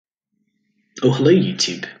Oh, hello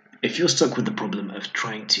YouTube. If you're stuck with the problem of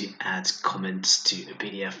trying to add comments to a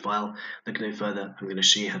PDF file, look no further. I'm going to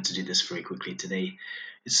show you how to do this very quickly today.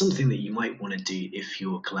 It's something that you might want to do if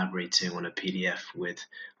you're collaborating on a PDF with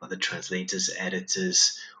other translators,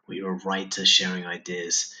 editors, or you're a writer sharing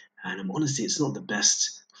ideas. And honestly, it's not the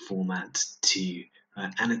best format to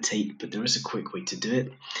annotate, but there is a quick way to do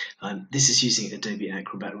it. This is using Adobe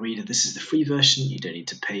Acrobat Reader. This is the free version. You don't need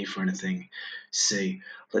to pay for anything. So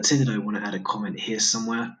let's say that I want to add a comment here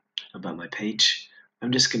somewhere about my page.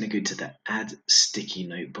 I'm just going to go to the Add Sticky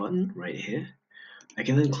Note button right here. I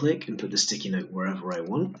can then click and put the sticky note wherever I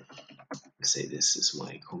want. Say this is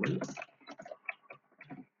my comment.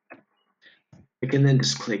 I can then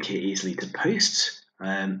just click here easily to post.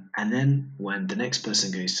 And then when the next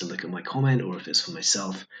person goes to look at my comment, or if it's for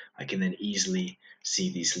myself, I can then easily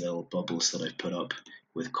see these little bubbles that I've put up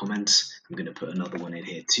with comments. I'm going to put another one in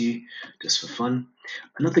here too, just for fun.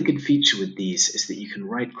 Another good feature with these is that you can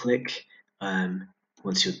right click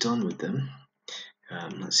once you're done with them.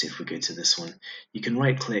 Let's see if we go to this one. You can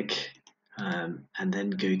right click and then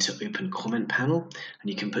go to open comment panel, and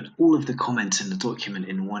you can put all of the comments in the document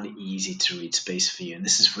in one easy to read space for you. And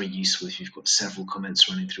this is very useful if you've got several comments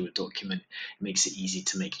running through a document. It makes it easy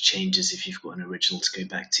to make changes if you've got an original to go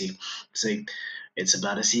back to. So it's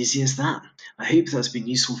about as easy as that. I hope that's been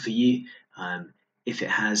useful for you. If it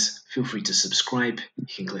has, feel free to subscribe. You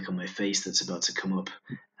can click on my face that's about to come up.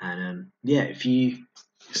 And yeah, if you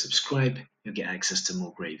subscribe, you'll get access to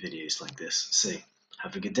more great videos like this. So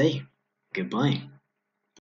have a good day. Goodbye.